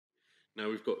Now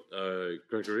we've got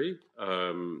Gregory.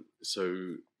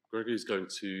 So Gregory is going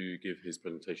to give his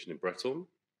presentation in Breton,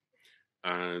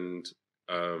 and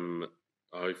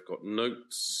I've got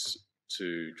notes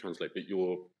to translate, but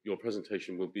your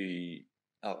presentation will be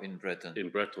in Breton. In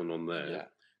Breton on there. Yeah.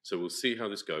 So we'll see how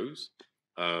this goes.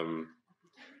 And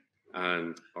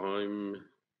I'm.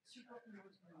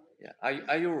 Yeah.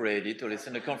 Are you ready to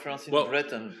listen to the conference in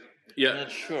Breton? Yeah. I'm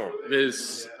not sure.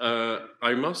 There's.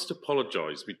 I must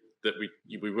apologise that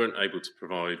we weren't able to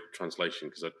provide translation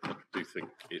because I do think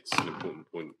it's an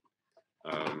important point.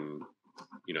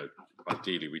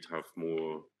 Ideally we'd have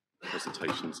more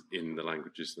presentations in the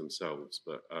languages themselves,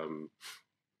 but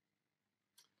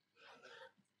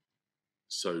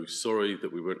so sorry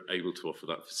that we weren't able to offer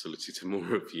that facility to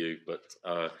more of you, but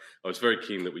I was very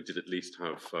keen that we did at least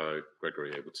have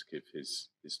Gregory able to give his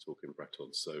talk in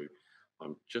Breton. So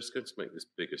I'm just going to make this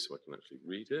bigger so I can actually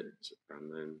read it,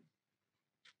 and then.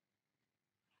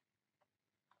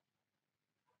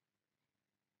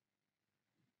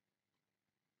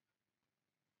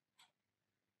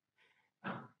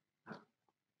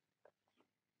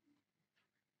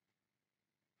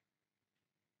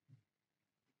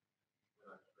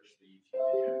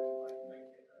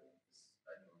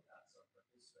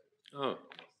 Oh,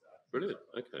 brilliant.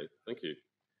 Okay, thank you.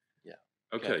 Yeah.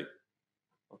 Okay.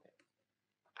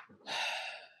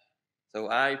 So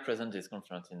I present this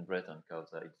conference in Breton because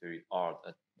it's very hard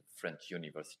at the French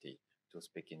university to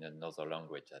speak in another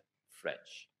language than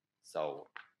French. So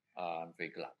I'm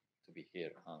very glad to be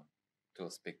here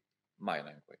to speak my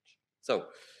language. So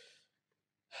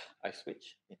I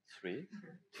switch in 3,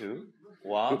 2,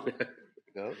 1,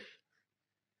 go.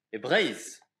 E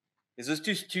Breiz, ez eus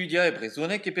tu studia e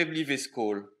brezhoneg e pep liv e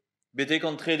skol, betek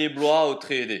an trede bloaz o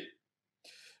trede.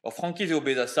 Ur frankiz eo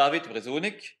bet a savet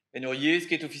brezhoneg, en ur yezh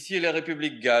ket ofisiel e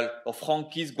Republik Gal, ur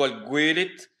frankiz gwall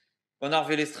gwelet gant ar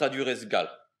velestradurez Gal.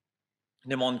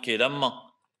 N'emant ket amañ.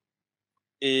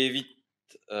 Evit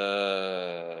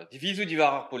divizout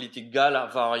diwar ar politik Gal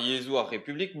war yezhou ar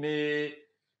Republik, me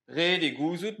red e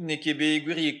gouzout ne ket bet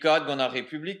gwirie kad gant ar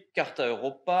Republik, Karta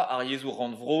Europa, ar yezhou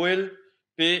rand vroel,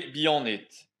 pe bianet.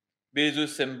 Bez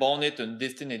eus embanet un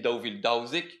destenn e daouvil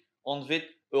daouzek, anvet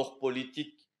ur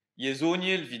politik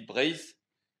yezhoniel vid Breiz,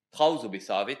 traoù zo bet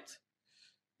savet,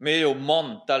 me o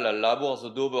man tal al labour zo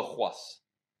d'ober c'hoaz.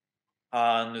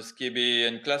 Ha neus ket bet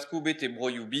en klaskou bet e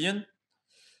broioù bihan,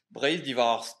 Breiz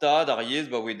diwar ar stad ar yezh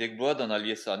ba oe dek bloaz d'an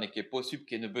aliesa, ne ket posib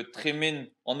ket ne beut tremen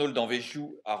an holl d'anvezhioù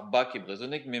ar bak e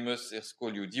brezhoneg, me meus er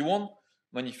skolioù diwan,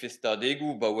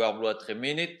 manifestadegou ba oe ar bloaz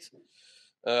tremenet,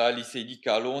 aliseidi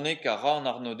kalonek a ra an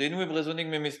arnodennoù e brezhoneg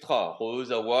memestra,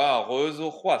 reuz a oa, reuz o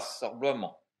c'hoaz ar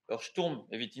bloaz-mañ. Ur stourm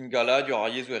evit ingaladur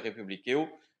ar yezhou e Republik eo,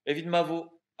 evit ma vo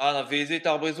an a vezet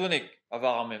ar brezhoneg, a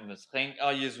var ar memes renk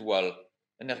ar yezhou all.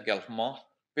 En er galc'h-mañ,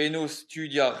 penno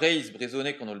studia reiz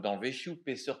brezhoneg an holl d'anvezhioù,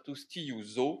 pe seurtoù stioù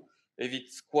zo,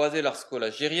 evit skoazel ar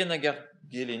skolajerien hag ar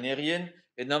gelenerien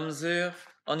en amzer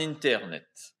an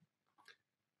internet.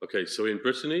 Okay, so in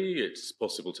Brittany, it's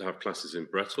possible to have classes in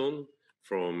Breton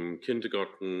from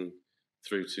kindergarten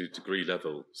through to degree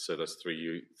level. So that's 3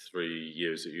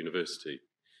 years at university.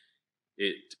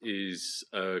 It is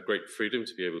a great freedom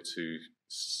to be able to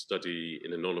study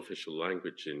in a non-official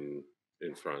language in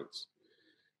France.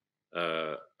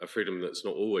 A freedom that's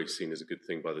not always seen as a good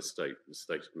thing by the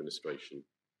state administration.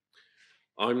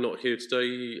 I'm not here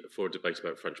today for a debate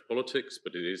about French politics,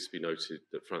 but it is to be noted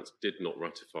that France did not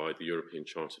ratify the European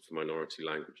Charter for Minority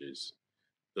Languages.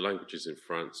 The languages in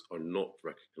France are not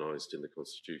recognised in the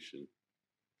constitution.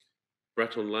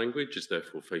 Breton language is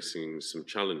therefore facing some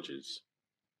challenges.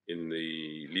 In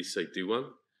the Lycée Douan,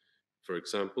 for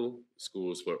example,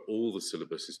 schools where all the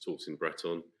syllabus is taught in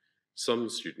Breton, some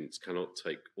students cannot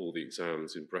take all the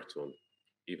exams in Breton,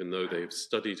 even though they have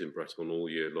studied in Breton all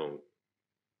year long.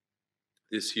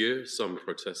 This year, some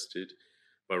protested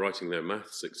by writing their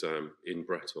maths exam in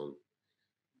Breton.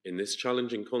 In this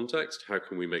challenging context, how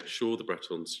can we make sure the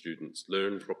Breton students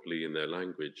learn properly in their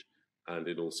language and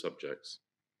in all subjects?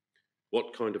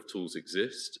 What kind of tools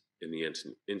exist in the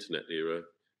internet era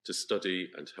to study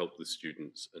and help the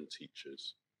students and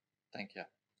teachers? Thank you.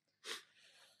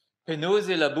 Penaos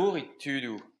e labourit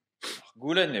tudou,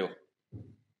 goulenn eo.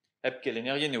 Hep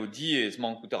kelenerien eo diez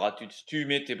mankout a ratud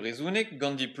stumet e brezhoneg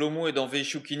gant diplomo e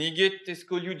d'anvezhioù kiniget e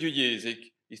skolioù diezek,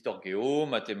 istor geo,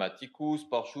 matematikous,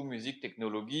 parchou, musik,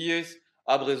 teknologiez,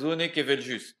 a brezhoneg evel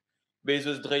just. Bez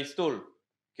eus dreistol,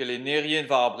 kelenerien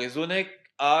war a brezhoneg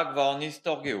hag war an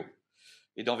istor geo.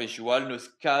 Et d'anvezhioù all neus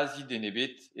kazi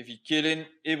denebet evit kelen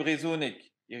e brezhoneg,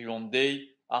 irion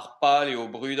dei ar pal eo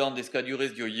brudan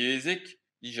deskadurez dio yezek,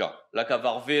 dija, laka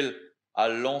var vel a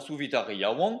lansou vit a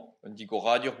riaouan, un digo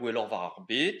radiur gwellor var ar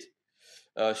bet,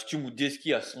 stumou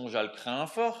deski a sonjal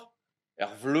kreñfor,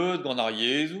 vleud gant ar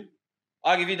yezou,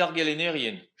 hag evit ar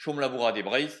gelenerien, chom labourat e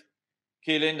Breizh,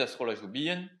 kelen da scrollajou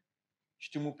bihan,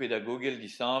 stumou pedagogel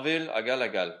disanvel hag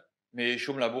al. Me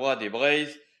chom labourat e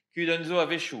Breizh, kudenn zo a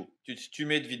vechou, tud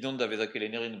stumet vidon da vez a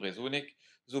kelenerien brezhoneg,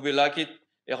 zo bet laket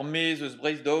mez eus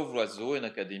Breizh daou vloaz zo en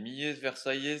akademiez,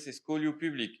 versaiez e skolioù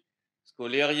publik.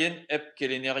 Skolerien hep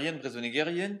kelenerien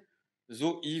brezhonegerien,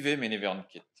 zo ive menevern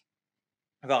ket.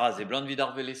 Varaz e blant vid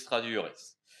ar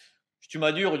velestradurez.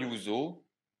 Stumadur you zo,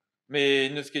 me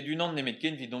neus ket unan nemet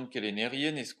ken vidon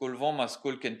kelenerien e skolvan ma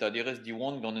skol kentaderez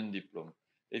diwan gant un diplom.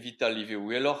 Evit al live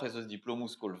oueloc'h ez eus diplomou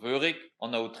skol veurek,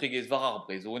 an ao tregez var ar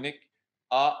brezhoneg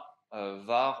a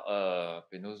var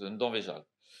penaos un danvejal.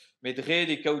 Met red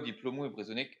e kaout diplomou e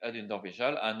brezhoneg ad un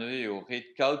danvejal, an eo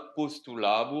red kaout postou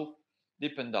labour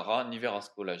dependara niver a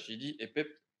skolajidi e pep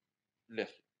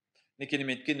lec'h. Ne ken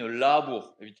emet ken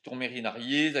labour evit tourmerien ar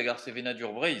yez hag ar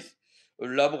sevenadur Breizh.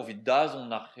 Labour vit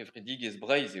dazon ar c'hevredigez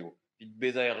Breizh eo. Vit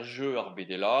beza jeu ar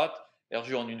bedelat,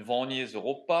 jeu an un vaniez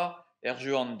Europa,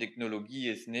 jeu an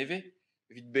technologiez neve,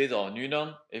 vit beza an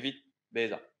unan, evit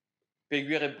beza.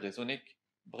 Peguer e brezhoneg,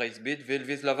 Breizh bet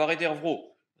velvez lavaret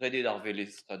vro. Redet ar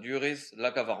velestradurez,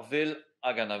 lak a var vel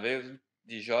hag an avez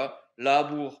dija,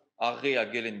 labour ar re a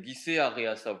gelen gise, ar re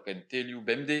a sav kentelioù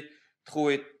bemde,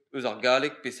 troet eus ar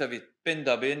galek pe savet pen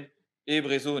da ben e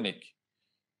brezhoneg.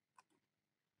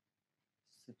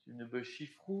 C'est une beu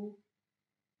chifrou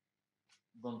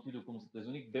gant tud o komz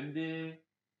brezhoneg bemde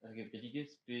ar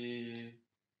gevredigez pe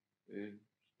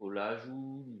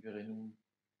skolajou, niverenou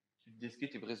tud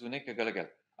desket e brezhoneg hag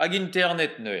al. Hag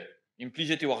internet neuze.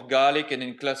 Implijet eo ar galek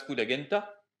en klaskout a genta,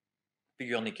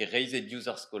 peogwir ne ket reizet diouz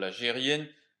ar skolajerien,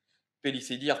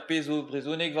 pelisedi ar pezo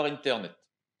brezhoneg war internet.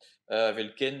 Vel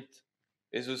kent,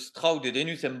 ez eus traoù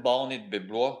dedenus embarnet bep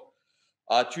bloaz,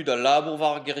 a tud a labour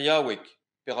war geriaoueg,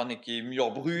 per an ket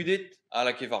muioc'h brudet, a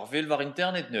lak e var vel war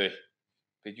internet neuze.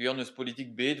 Peogwir neus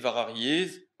politik bet war ar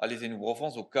yez, a lezennoù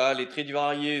brofan zo kalet ret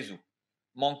war ar yezou.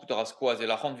 Mankout ar skoaz e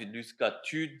lac'hant vid luskat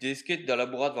tud desket da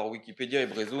labourat war Wikipedia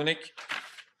e brezhoneg,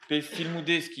 pe filmou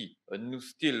deski, un nou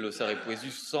stil eus ar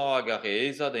epoezus san hag ar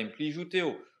reeza da implijout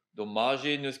eo,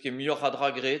 dommage neus ket muioc'h a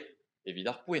dra gret, evit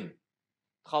ar poent.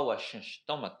 Traoù a cheñch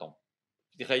tamm.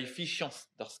 Vid reiñ fichans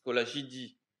d'ar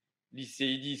skolajidi,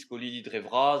 liseidi, skolidi dre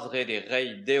vraz, red e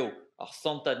reiñ deo ar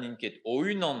santad n'inket o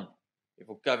unan, e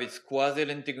vo kavet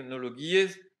skoazel en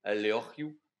teknologiez, al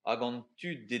leoc'hioù, hag an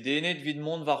tud dedenet vid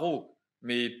mont war o,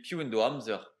 me piv en do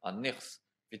amzer, a nerzh,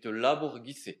 vet ul labour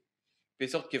gise.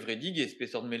 Peseurt kevredigez,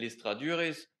 peseurt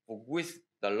melestradurez, vo gwez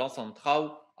da lansan traoù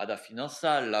a da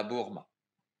finansal labour ma.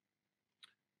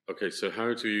 Okay, so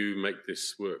how do you make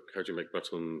this work? How do you make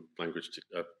Breton language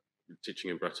teaching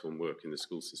in Breton work in the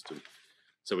school system?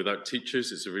 So without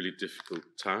teachers, it's a really difficult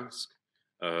task.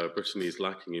 Brittany is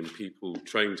lacking in people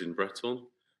trained in Breton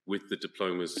with the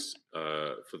diplomas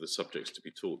for the subjects to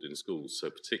be taught in schools. So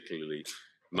particularly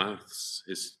maths,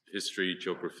 history,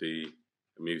 geography,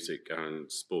 music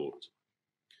and sport.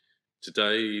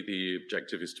 Today, the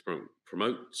objective is to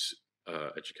promote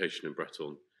education in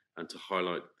Breton and to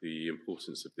highlight the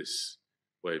importance of this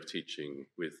way of teaching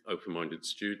with open-minded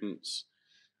students,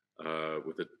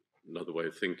 with another way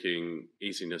of thinking,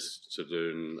 easiness to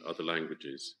learn other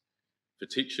languages. For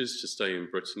teachers to stay in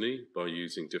Brittany by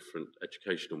using different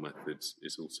educational methods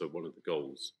is also one of the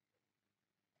goals.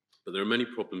 But there are many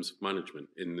problems of management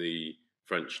in the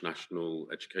French national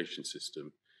education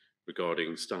system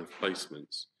regarding staff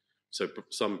placements. So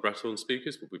some Breton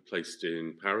speakers will be placed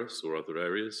in Paris or other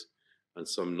areas, and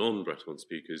some non-Breton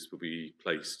speakers will be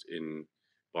placed in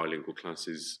bilingual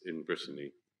classes in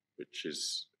Brittany, which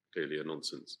is clearly a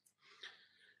nonsense.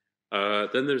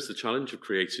 Then there's the challenge of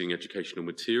creating educational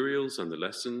materials and the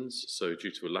lessons. So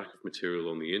due to a lack of material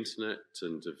on the internet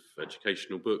and of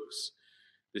educational books,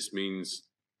 this means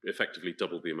effectively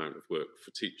double the amount of work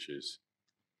for teachers.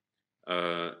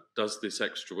 Does this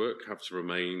extra work have to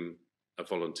remain a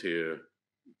volunteer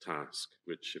task,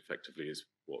 which effectively is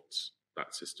what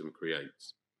that system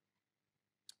creates?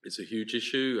 It's a huge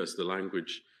issue as the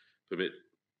language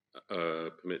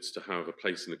permits to have a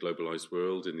place in the globalized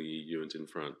world in the EU and in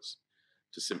France,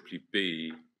 to simply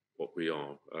be what we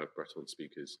are, Breton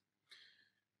speakers.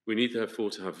 We need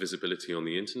therefore to have visibility on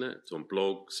the internet, on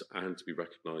blogs, and to be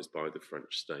recognized by the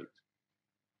French state.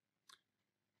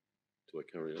 Do I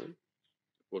carry on?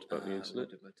 What about the internet?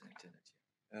 What about the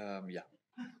internet?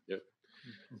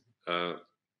 Yeah.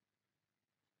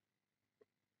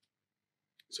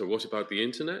 So what about the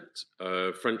internet?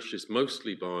 French is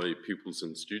mostly by pupils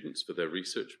and students for their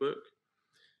research work.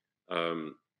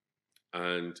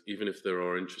 And even if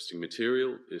there's interesting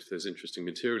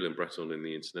material in Breton in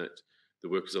the internet, the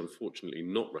work is unfortunately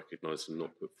not recognised and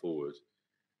not put forward.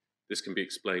 This can be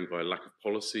explained by a lack of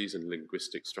policies and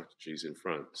linguistic strategies in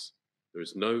France. There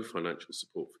is no financial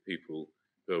support for people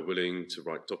who are willing to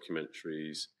write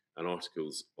documentaries and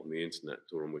articles on the internet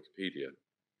or on Wikipedia.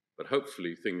 But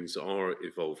hopefully things are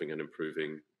evolving and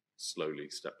improving slowly,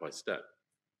 step by step.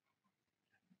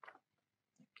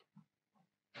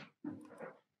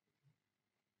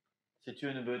 Sais-tu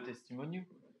un beau testimoniu?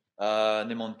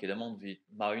 Nemant ket amant vit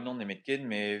marunan nemet ket,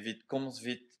 mais vit komz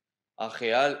vit a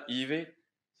real ive.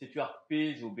 Sais-tu ar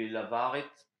pe zo be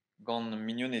lavaret gant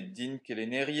mignon et din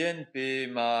kelenerien pe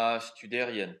ma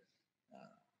studerien?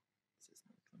 There's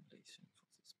no translation for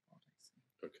this part, I think.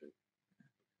 Okay.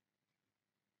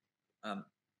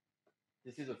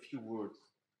 This is a few words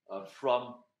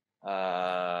from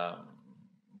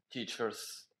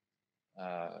teachers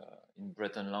in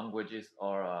Breton languages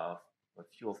or a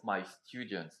few of my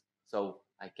students. So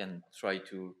I can try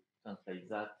to translate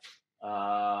that.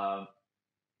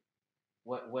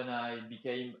 When I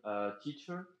became a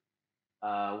teacher,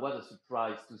 what a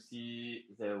surprise to see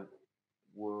there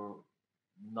were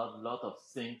not a lot of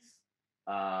things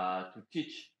to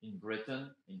teach in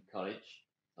Britain in college.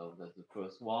 So that's the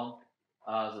first one.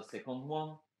 The second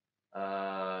one,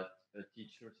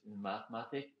 teachers in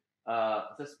mathematics.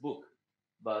 This book,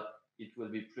 but it will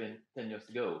be printed 10 years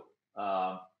ago.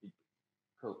 It's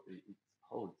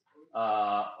old.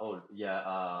 Old,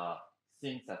 yeah.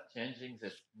 Things are changing.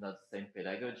 There's not the same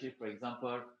pedagogy, for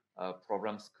example.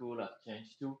 Program school have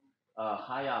changed too.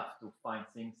 I have to find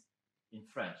things in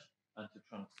French and to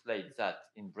translate that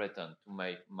in Breton to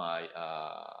make my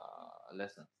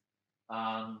lessons.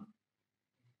 On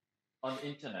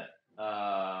internet,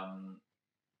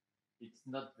 it's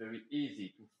not very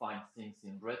easy to find things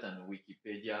in Breton.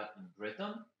 Wikipedia in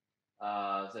Breton,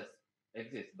 that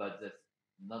exists, but there's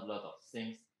not a lot of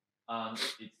things, and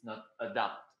it's not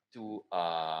adapted to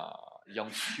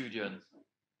young students.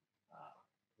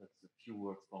 That's a few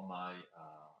words for my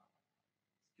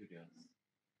students.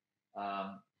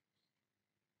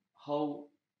 How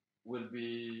will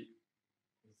be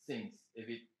things if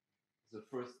it's the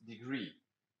first degree?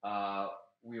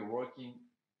 We are working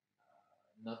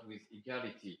not with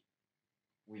equality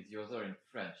with the other in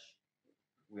French.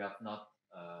 We have not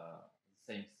the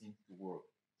same thing to work.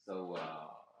 So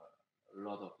a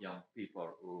lot of young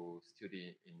people who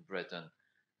study in Britain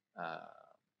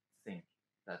think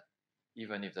that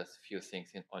even if there's few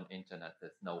things on internet,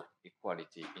 there's no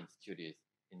equality in studies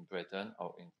in Britain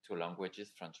or in two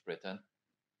languages, French Britain,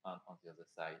 and on the other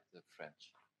side, the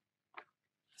French.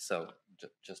 So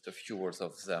just a few words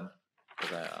of them,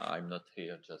 because I'm not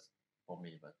here just for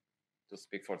me, but to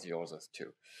speak for the others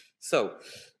too. So,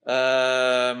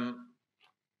 I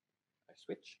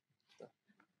switch.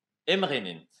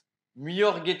 Emrenint,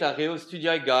 mior get a reo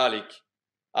studiañ galek,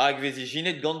 hag vezi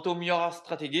jinet ganto mior ar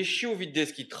strategezioù vid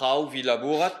deski traoù vi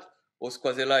labourat, o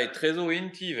skoazella e trezo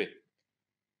intive.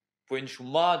 Poenchou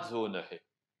mat zo neuze.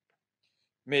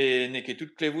 Me ne ket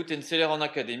tout klevout en seller an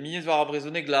akademiez war a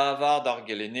brezhoneg lavar d'ar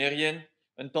gelenerien,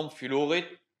 un tamm fuloret,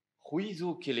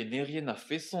 c'houizo kelenerien a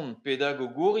feson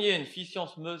pedagogourien fi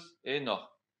sciences meus enor.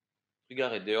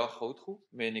 Trugaret deoc'h c'houtrou,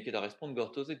 me ne ket a respont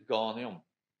gortozet ganeomp.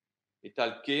 Et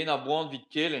tal ken a boan vid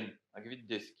kelen hag vid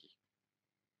deski.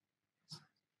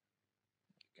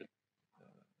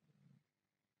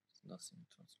 Nothing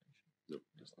translation. No.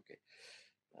 Okay.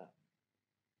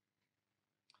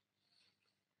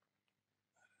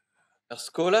 Ar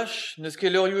skolach, neus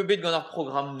ket leurioù ebet gant ar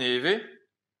program neve,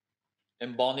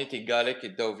 embannet e galek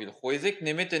et daouvil c'houezek,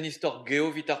 nemet en istor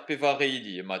geo vit ar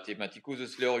pevareidi, e matematikoù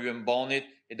eus leurioù embannet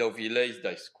et daouvil eiz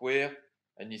da square,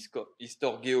 en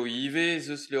istor geo ive,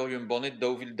 eus leurioù embannet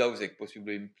daouvil daouzek,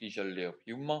 posibl implijal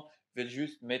leurioù-mañ, vel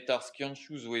just met ar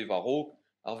skiantoù zo e varo,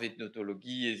 ar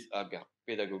vetnotologiez hag ar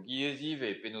pedagogiez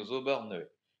ive e penoz ober neuze.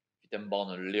 Vit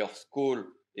embannet leur skol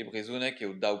e brezhoneg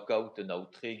eo daokaout en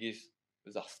aoutregez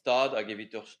eus ar stad hag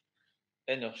evit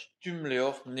en ur stum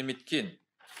leor nemet ken.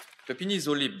 Pepini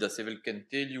zo lib da sevel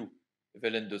kentelioù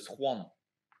evel en deus c'hoant,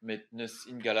 met neus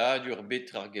ingaladur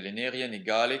bet ar gelenerien e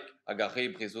galek hag ar re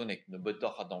brezhoneg, ne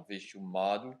betor a danvezioù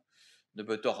madou, ne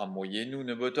betor a moyennoù,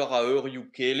 ne betor a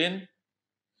eurioù kelen,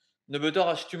 ne betor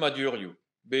a stumadurioù.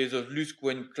 Bez eus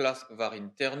luskouen klas war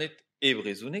internet e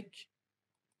brezhoneg.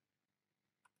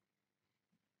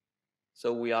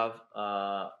 So we have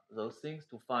those things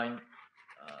to find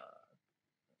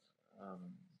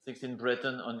things in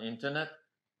Britain on internet,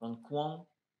 on Quant,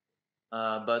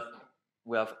 but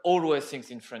we have always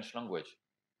things in French language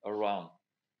around.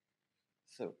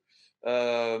 So,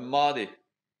 Made.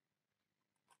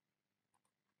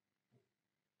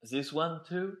 This one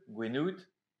too, Gwenoud.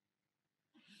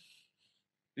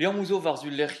 Liamouzo varzu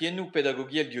lerchiennou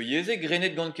pédagogiel dioieze,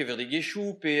 grenet gant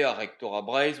keverdegechou, pe a rectora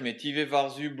breiz, metive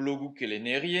varzu blogu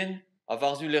kelenerien, a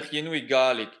varzu lerchiennou e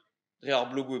galek. Dre ar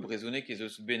blogu e brezhoneg ez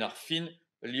eus ben ar fin,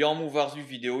 liamou varzu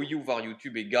videoioù var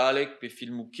YouTube e galek, pe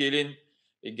filmou kelen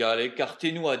e galek,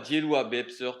 kartenou a dielou a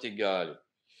bepseurt e galek.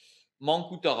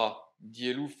 Mankoutara,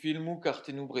 dielou filmou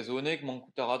kartenou brezhoneg,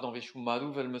 mankoutara d'anvechou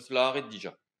madou vel meus laret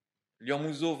dija.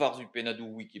 Liamouzo varzu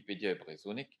penadou Wikipedia e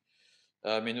brezhoneg,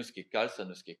 mais neus ket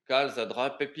kalz a dra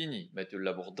pepini, met ul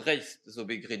labour dreist zo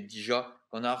begret dija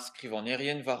gant ar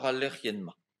skrivanerien var al lerien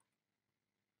ma.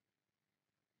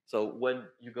 So when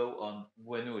you go on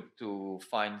Gwenoud to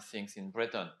find things in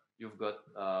Breton, you've got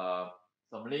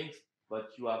some links,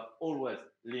 but you have always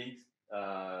links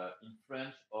in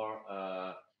French or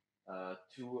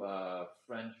to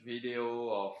French video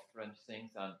or French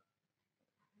things, and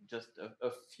just a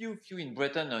few in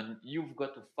Breton, and you've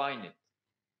got to find it.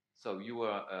 So you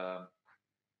are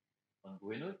on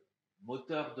Gwenoud,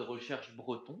 moteur de recherche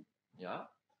breton, yeah,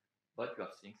 but you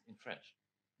have things in French.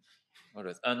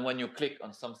 Always. And when you click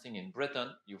on something in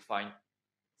Breton, you find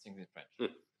things in French.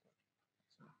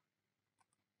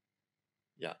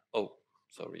 Yeah. Oh,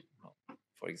 sorry. No.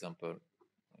 For example,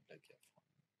 like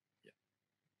yeah.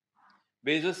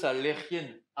 Bezos a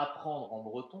lerien apprendre en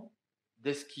breton,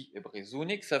 deski e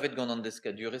brezhoneg, savet gant an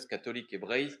deskadurez katolik e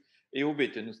breiz, e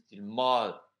obet en stil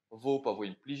mal vo pa vo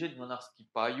implijet gant ar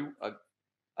skipaioù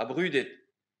a brudet.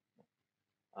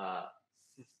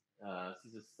 This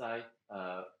is a site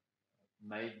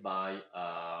made by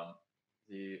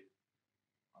the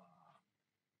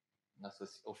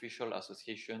official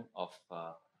association of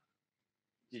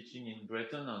teaching in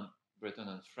Breton and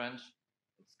French.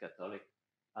 It's Catholic,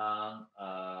 and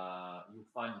you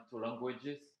find two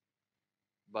languages,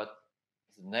 but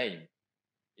the name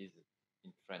is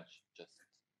in French. Just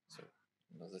so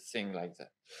another thing like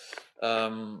that.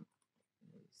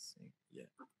 Yeah.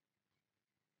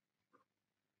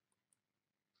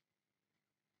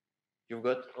 You've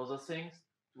got other things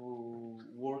to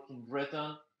work in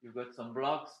Breton. You've got some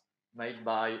blogs made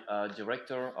by a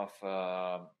director of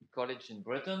a college in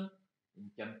Breton,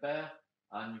 in Quimper,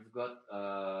 and you've got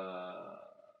a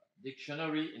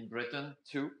dictionary in Breton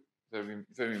too. Very,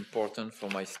 very important for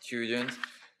my students.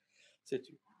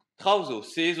 Sais-tu? Trauzo,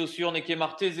 c'est zo sur ne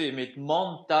kemarteze, met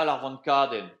mental ar van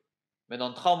kaden. Met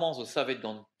an trauman zo savet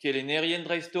gant kelenerien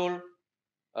dreistol,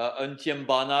 un tiem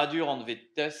banadur an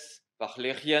vettes, par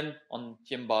lerien an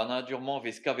tiem banadurman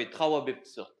vez kavet trau a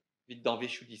bepseurt. Vit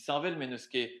d'anvechou di sanvel, men eus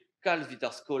ket kalz vit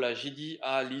ar skola jidi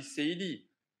a liseidi.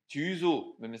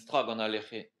 Tuzo, me mestra gant a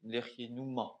lerien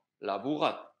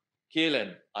labourat,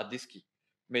 kelen a deski.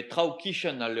 Met trau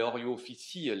kishen a leorio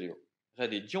officiel eo.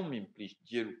 Red e diom implij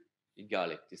dielou e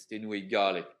galek, testenou e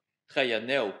galek. Trei a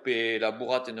neo pe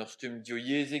labourat en ur stum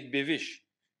dioiezek bevech.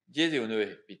 Diez eo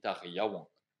neue, petar e yaouan.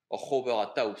 Or c'hober a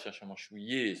taou cheñchamachou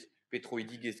yez, pe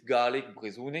troidigez galek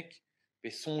brezhoneg, pe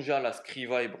sonja la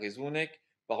skriva e brezhoneg,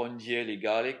 par un diel e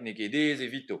galek negedez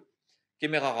evito.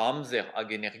 Kemer ar amzer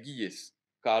hag energiez,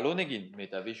 kalonegin,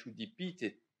 met a vechou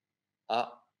dipitet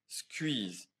a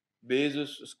skuiz.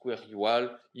 Bezez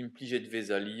skouerioal, implijet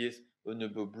vez aliez, un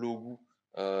ebe blogu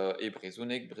e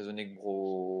brezhoneg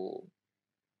bro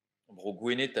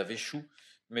gwenet a vechou,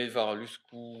 met var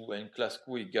luskou en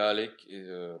klaskou e galek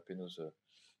penaos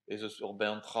ez eus ur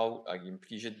ben traoù hag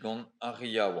implijet gant ar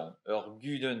riaouan. Ur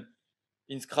guden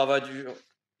inskravadur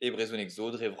e brezhoneg zo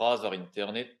dre vraz ar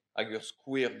internet hag ur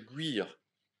skouer gwir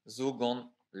zo gant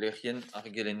lerien ar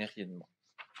gelenerien ma.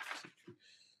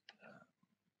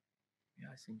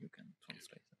 Yeah, I think you can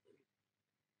translate that.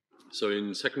 So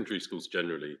in secondary schools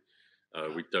generally,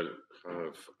 we don't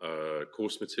have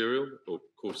course material or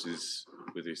courses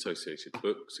with the associated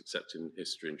books, except in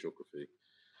history and geography.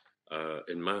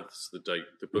 In maths,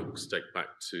 the books date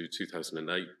back to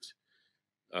 2008,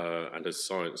 and as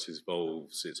science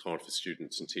evolves, it's hard for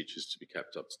students and teachers to be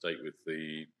kept up to date with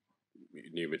the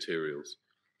new materials.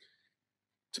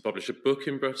 To publish a book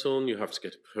in Breton, you have to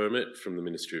get a permit from the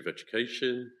Ministry of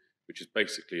Education, which is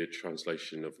basically a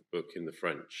translation of a book in the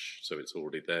French, so it's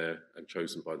already there and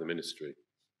chosen by the ministry.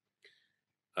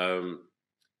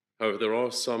 However, there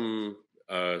are some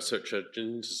search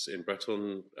engines in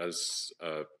Breton, as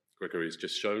Gregory has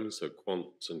just shown, so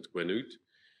Quant and Gwenoud,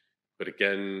 but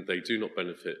again, they do not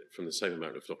benefit from the same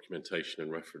amount of documentation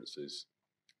and references.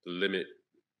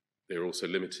 They're also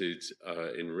limited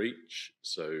in reach,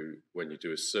 so when you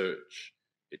do a search,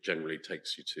 it generally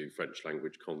takes you to French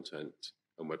language content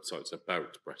and websites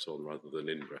about Breton rather than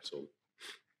in Breton.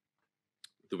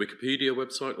 The Wikipedia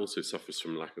website also suffers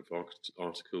from lack of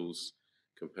articles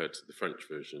compared to the French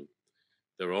version.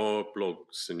 There are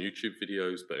blogs and YouTube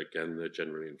videos, but again, they're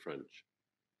generally in French.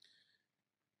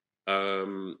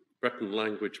 Breton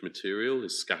language material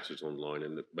is scattered online,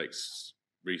 and it makes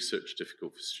research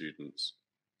difficult for students.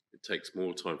 It takes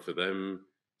more time for them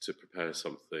to prepare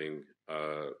something,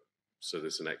 so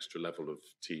there's an extra level of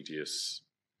tedious,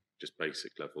 just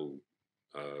basic level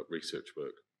research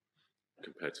work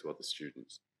compared to other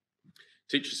students.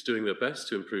 Teachers are doing their best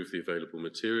to improve the available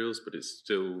materials, but it's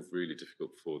still really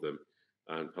difficult for them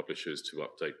and publishers to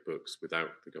update books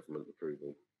without the government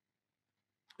approval.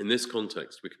 In this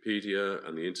context, Wikipedia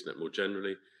and the internet more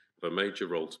generally have a major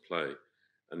role to play,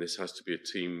 and this has to be a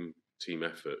team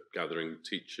effort, gathering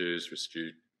teachers,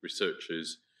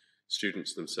 researchers,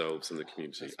 students themselves, and the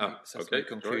community. That's okay. my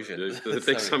conclusion. Right. I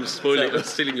think I'm spoiling. I'm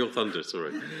stealing your thunder.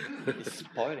 Sorry. It's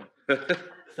spoiling.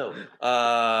 So,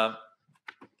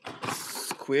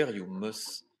 Square, you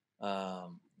must.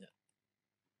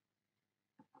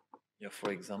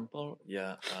 For example,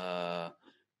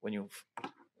 when you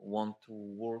want to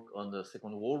work on the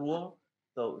Second World War,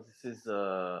 so this is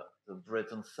the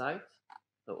Breton site.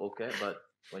 So but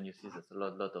when you see there's a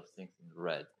lot of things in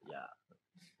red,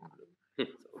 so,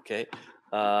 okay.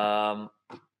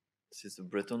 This is the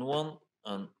Breton one,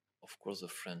 and of course the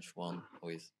French one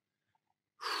with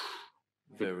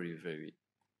very, very,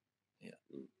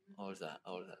 all that.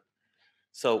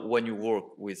 So when you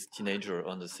work with teenagers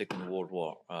on the Second World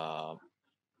War,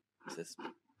 there's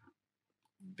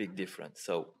big difference.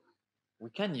 So we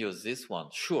can use this one,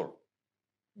 sure,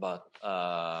 but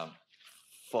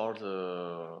for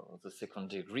the second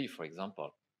degree, for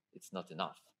example, it's not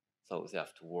enough. So they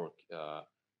have to work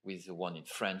with the one in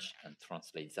French and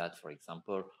translate that, for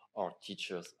example. Our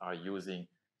teachers are using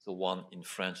the one in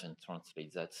French and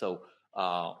translate that. So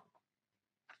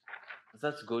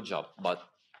that's a good job, but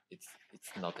it's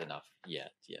not enough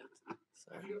yet.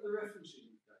 So, have you got the references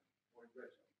in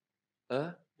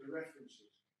that? The references.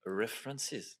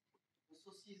 References.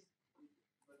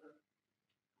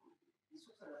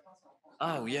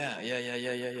 Oh yeah.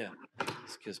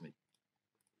 Excuse me.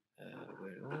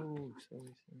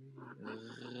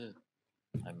 Sorry.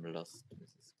 I'm lost with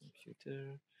this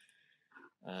computer.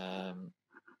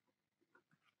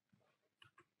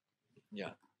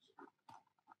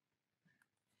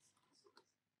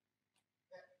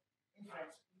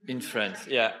 In France,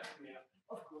 yeah.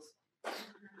 Of course.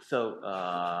 So,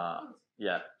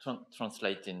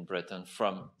 translate in Breton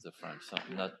from the French, so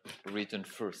not written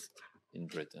first in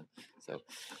Breton. So,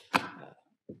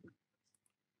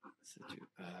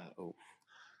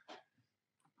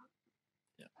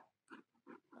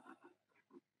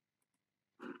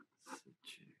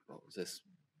 this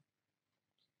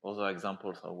other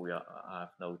examples. So I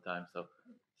have no time. So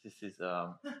this is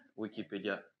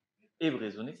Wikipedia et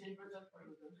brezhoneg.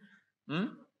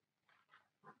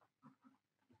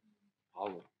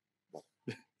 Bravo. Bon,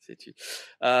 c'est-tu.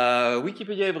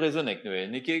 Wikipedia et brezhoneg,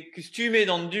 neke costume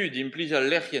dans du d'implija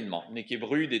l'erriennement, neke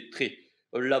bru des traits,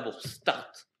 labor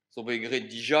start, so begret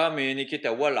dija, mais neke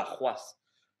ta wala c'hoaz,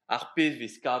 arpez vez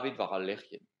skavet var a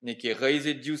l'errien, neke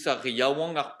reize dius a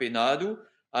riawang arpenadu,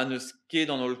 a neus ket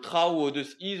dans ol trao o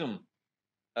deus izom,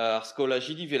 ar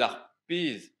skolajidi vel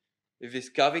arpez, vez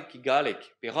skavet ki galek,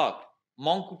 perak,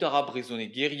 mankoutara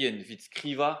brezhoneg gerien vid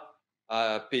skriva,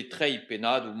 pe trei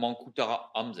penad ou mankoutara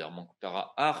amzer,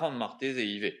 mankoutara arran martez e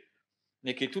ive.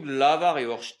 Neke tout lavar e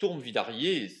ur sturm vid ar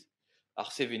yez,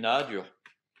 ar sevenadur.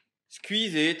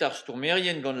 Skuizet ar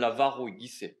sturmerien gant la varo e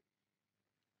gise.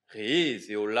 Reez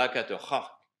eo lakat ur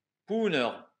c'hark.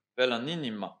 Pouner vel an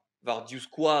inima, var dius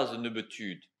koaz ne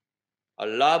betud. A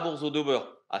labour zo d'ober,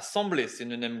 assemble se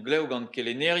nenem gleo gant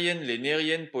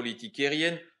kelennerien,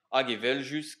 politikerien, hag e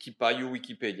veljus kipaioù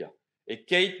Wikipedia. E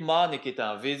keit ma ne ket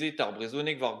un vezet ar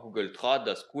brezhoneg var Google Trad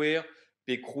da Square,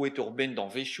 pe krouet ur ben d'an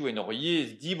vechou en ur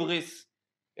yez dibrez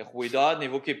rouedad ne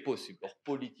vo ket posib, ur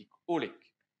politik olek.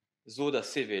 Zo da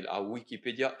sevel a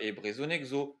Wikipedia e brezhoneg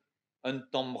zo un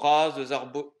tamm braz eus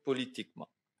ar politik ma.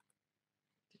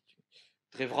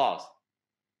 Dre vraz.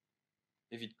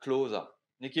 Evit kloza.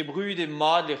 Ne ket brud e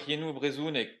mad le rienou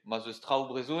brezhoneg, ma zeus trao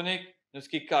brezhoneg, neus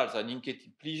ket kalz a ninket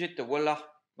plijet ta wallar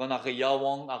gant ar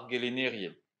reiawang ar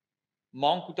gelennerien.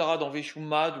 Mankoutara d'an vechou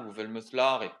madou vel meus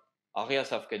lare, a rea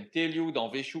sav ken telioù d'an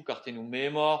vechou kartenou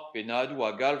memor, penadou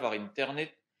a gal var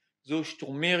internet, zo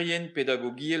sturmerien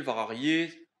pedagogiel var ar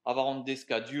yez, a var an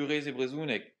deskadurez e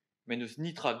brezhoneg, men eus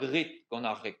nitra gret gant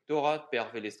ar rektorat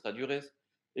per vel estradurez,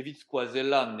 evit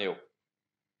skoazellan neo.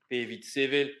 Pe evit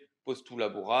sevel, postou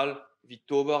laboural, evit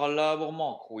tober al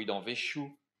labourman, krouit d'an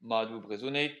vechou, madou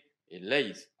brezhoneg, e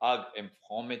leiz hag em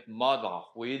franmet mad var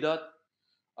ar rouedat,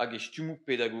 hag estumu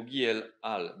pedagogiel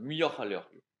al muioc'h a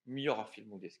leurioù, muioc'h a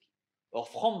filmoudeskin. Or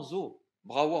fram zo,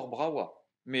 brawa,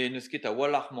 me neus ket a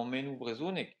walac'h mammennoù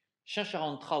brezhoneg, cheñch ar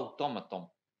an traoù tamm ha tamm.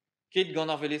 Ket gant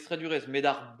ar velestradurez met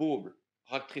ar bobl,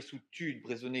 rak tresoù tud,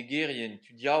 brezhonegerien,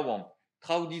 tudiaouam,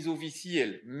 traoù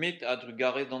officiel, met a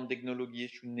drugarez d'an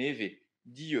teknologiezioù neve,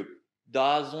 dieup,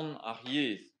 dazon ar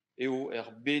yez, eo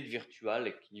bed virtual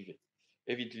e kivet.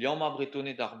 Evit liamma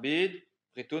bretonet ar bed,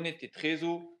 bretonet e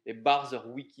trezo e barz ur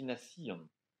wikinasian.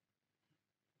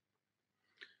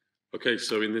 Okay,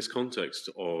 so in this context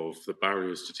of the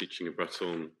barriers to teaching in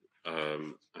Breton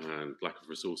and lack of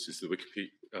resources, the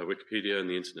Wikipedia and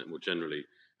the internet more generally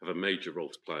have a major role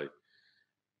to play.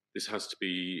 This has to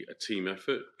be a team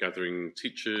effort, gathering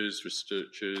teachers,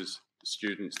 researchers,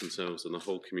 students themselves and the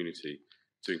whole community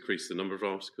to increase the number of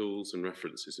articles and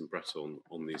references in Breton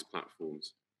on these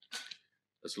platforms.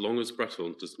 As long as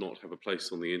Breton does not have a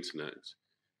place on the internet,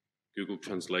 Google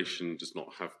Translation does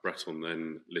not have Breton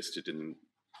then listed in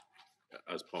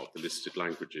as part of the listed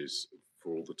languages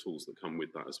for all the tools that come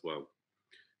with that as well.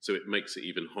 So it makes it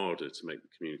even harder to make the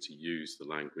community use the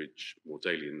language more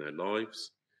daily in their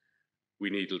lives. We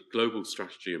need a global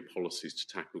strategy and policies to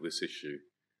tackle this issue,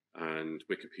 and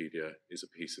Wikipedia is a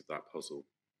piece of that puzzle.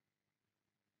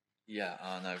 Yeah,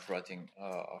 and I've written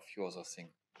a few other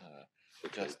things.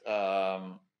 Okay. Just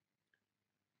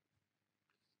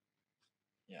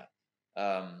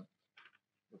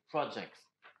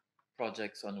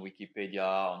projects on Wikipedia,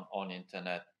 on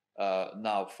internet.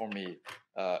 Now, for me,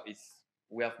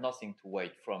 we have nothing to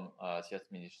wait from the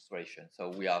administration, so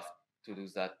we have to do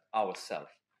that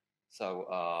ourselves. So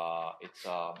it's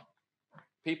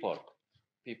people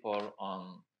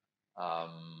on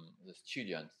the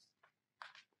students.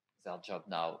 Their job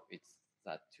now it's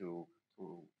that to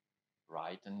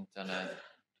write on internet,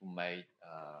 to make.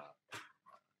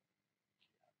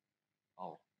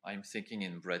 I'm thinking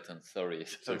in Breton. Sorry,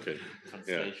 okay.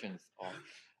 Translations.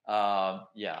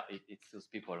 Yeah. It's those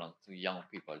people and to young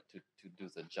people to do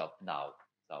the job now.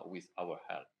 So with our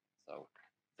help. So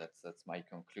that's my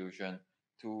conclusion.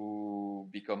 To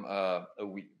become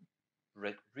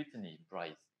Brittany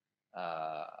Bryce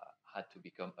had to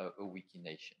become a wiki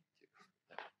nation too.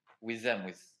 With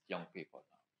young people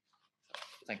now.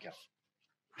 So, thank you.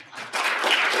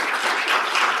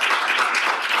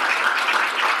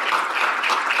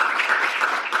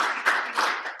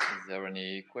 Is there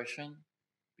any question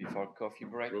before coffee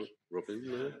break? Robin,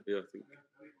 no? Yeah, I think.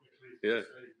 Yeah.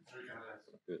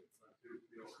 Yeah.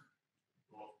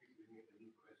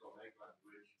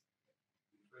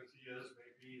 20 years,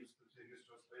 maybe instantaneous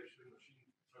translation, machine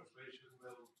translation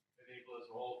will enable us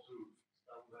all to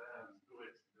stand there and do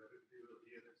it. Everybody will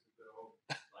hear it in their own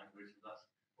language, and that's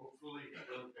hopefully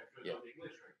will get rid of the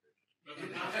English language.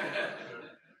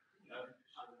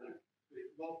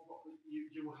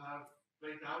 You have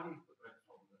laid down the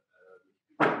Breton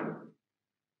Wikipedia,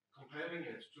 comparing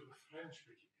it to the French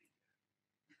Wikipedia.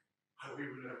 And we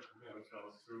would never compare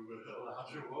ourselves to a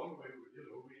larger one.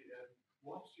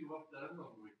 What you have done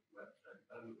on the website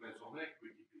and the brezhoneg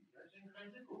Wikipedia is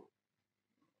incredible.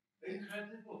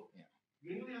 Incredible. Yeah.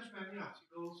 Nearly as many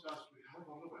articles as we have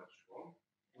on the Welsh one,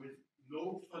 with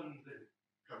no funding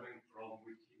coming from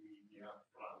Wikimedia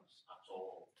France at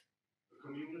all. The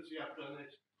community have done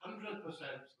it 100%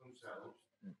 themselves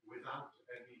without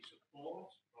any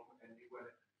support from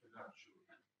anywhere financially.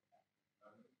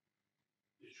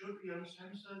 It should be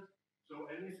uncensored. So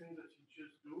anything that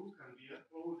teachers do can be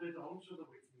uploaded onto the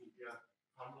Wikimedia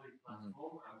family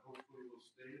platform and hopefully will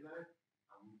stay there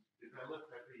and develop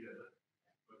every year.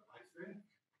 But I think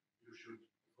you should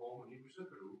form a user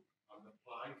group and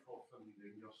apply for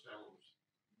funding yourselves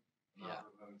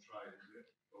rather than try and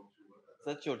go to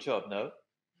That's your job, no?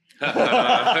 Well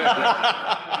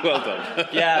done.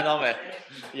 Yeah, no, man.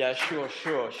 Yeah, sure.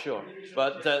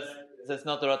 But there's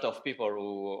not a lot of people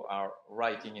who are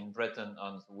writing in Breton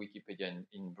on Wikipedia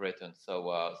in Breton.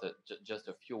 So just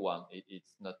a few one.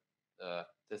 It's not.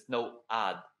 There's no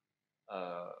ad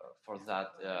for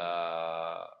that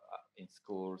in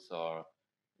schools or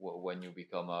when you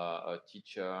become a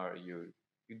teacher. You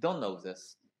don't know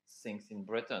this things in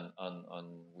Breton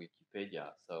on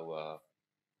Wikipedia. So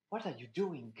what are you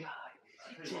doing,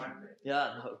 guys?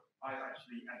 Yeah, no. I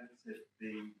actually edited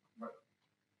the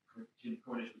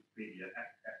Cornish Wikipedia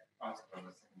article on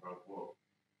the Second World War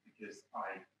because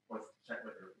I wanted to check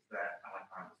whether it was there and I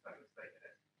found a spelling mistake in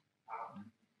it.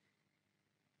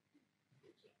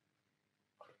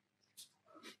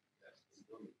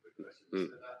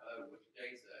 Wikidata,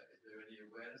 is there any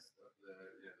awareness of the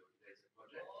Wikidata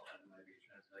project and maybe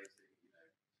translating,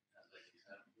 translating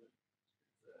samples?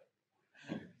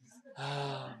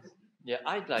 Yeah,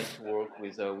 I'd like to work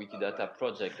with a Wikidata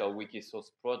project or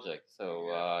Wikisource project. So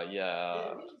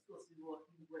yeah.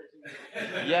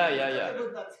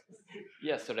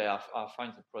 Yeah, so I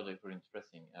find the project very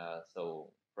interesting.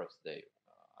 So perhaps I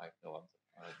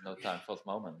have no time for the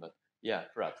moment, but yeah,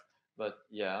 perhaps. But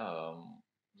yeah,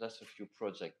 that's a few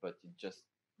projects, but it's just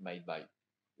made by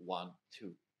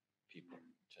 1-2 people.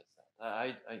 Just that.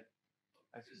 I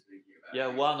yeah,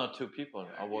 1 or 2 people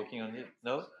are working on it.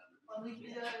 No?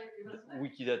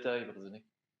 Wikidata, brezhoneg.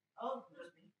 Oh,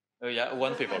 just me. Oh yeah,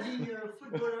 1 people.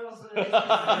 Footballers.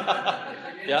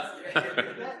 Yeah. That's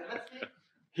me.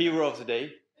 Hero of the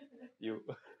day. You.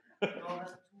 No,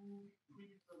 that's 2-3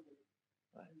 people.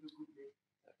 Right. In a good day.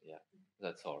 Yeah,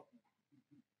 that's all.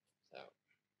 So,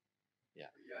 Yeah,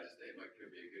 I just think it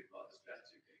could be a good part of the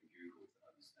strategy of getting Google to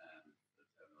understand the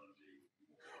terminology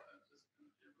more and just kind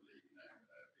of generally,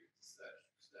 being to search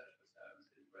for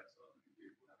terms in Breton and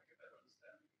Google having a better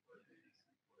understanding of what it means and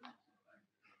what it means in the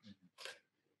language.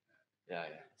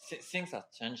 yeah. Things are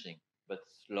changing, but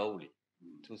slowly.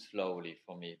 Too slowly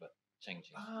for me, but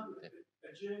changing.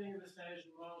 A journey of 1,000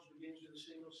 miles begins with a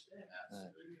single step.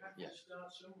 You have to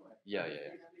start somewhere. Yeah.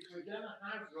 If we're going to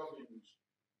have Robin's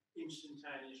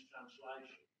instantaneous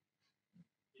translation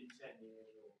in 10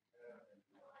 years,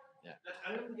 that's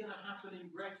only going to happen in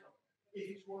Breton if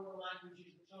it's one of the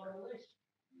languages that's on the list.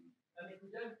 And if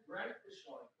we don't break the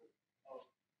cycle of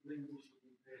linguistic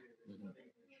imperialism of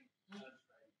English and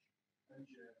French and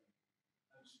German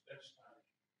and Spanish,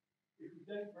 if we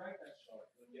don't break that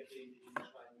cycle and get the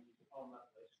indigenous languages on that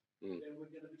list, then we're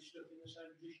going to be stuck in the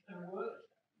same position and worse.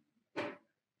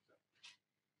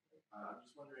 I'm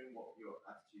just wondering what your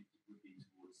attitude would be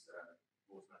towards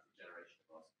automatic generation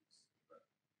of articles.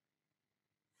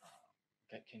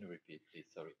 Can you repeat, please?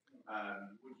 Sorry.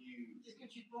 Would you? Qu'est-ce que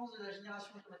tu penses de la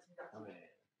génération automatique d'articles?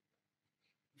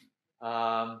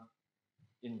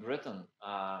 In Britain,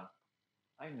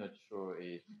 I'm not sure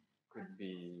it could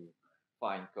be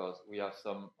fine because we have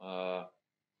some,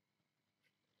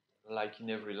 like in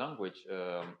every language,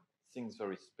 things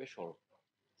very special.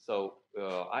 So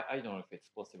I don't know if it's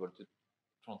possible to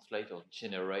translate or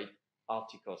generate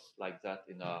articles like that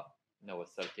in our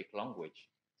Celtic language.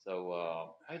 So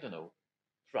I don't know.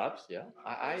 Perhaps, yeah.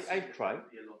 I tried. There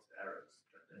would be a lot of errors,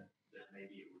 but that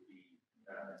maybe it would be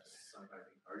some kind of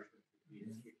encouragement for the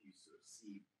community if you sort of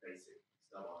see basic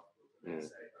sub articles and then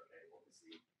say, okay,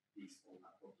 obviously these all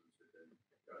have problems with them,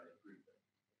 go and improve them.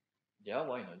 Yeah,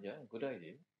 why not? Yeah, good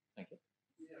idea. Thank you.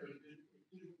 Yeah, because it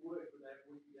doesn't work without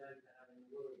Wikipedia having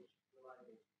words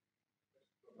related.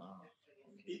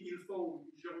 Il faut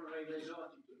générer les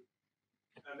articles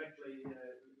avec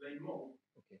les mots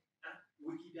à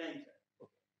Wikidata.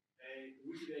 Et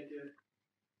Wikidata,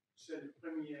 c'est la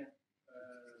première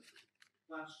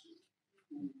place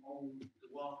où on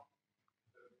doit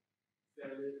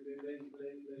faire les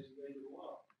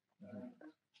devoirs.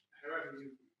 However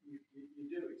you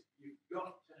do it, you've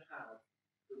got to have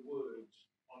the words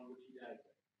on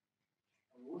Wikidata.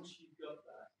 And once you've got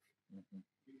that, you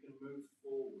can move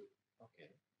forward.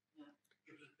 Okay.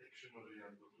 Just a dictionary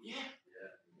and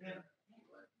Yeah.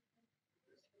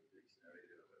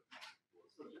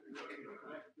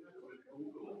 With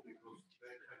Google, because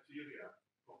their criteria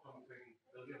for pumping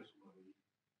millions of money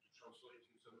to translate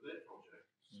in some of their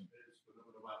projects is the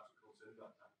number of articles in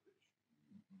that language.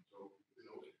 So,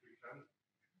 if we can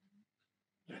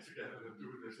get together and do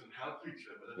this and help each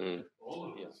other, all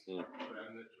of us, then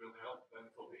it will help them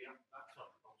for the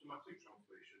automatic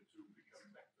translation to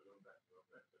become better and better and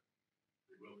better.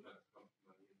 They will then pump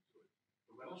money into it.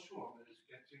 The Welsh one is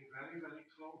getting very, very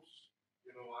close.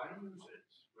 I use it,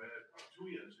 where 2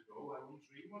 years ago I wouldn't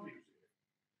dream of using it.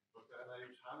 But then I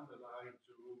use hand and eye to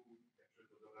get rid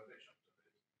of the rubbish out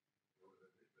of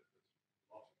it. There's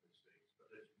lots of mistakes, but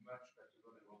it's much better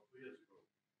than it was 2 years ago.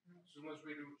 As soon as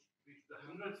we reached the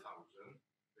 100,000,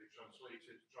 they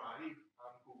translated Drive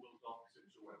and Google Docs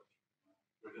into Welsh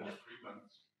within 3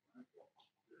 months.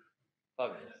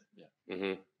 Fabulous. Yeah.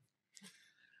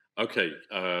 Okay.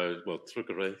 Well,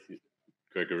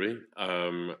 Gregory.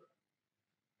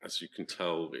 As you can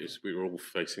tell, we were all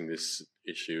facing this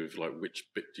issue of like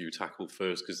which bit do you tackle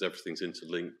first, because everything's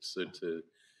interlinked. So to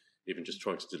even just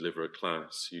trying to deliver a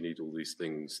class, you need all these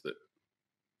things that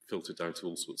filter down to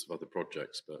all sorts of other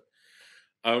projects. But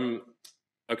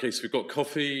okay, so we've got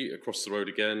coffee across the road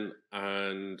again,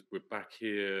 and we're back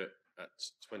here at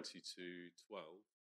 20 to 12.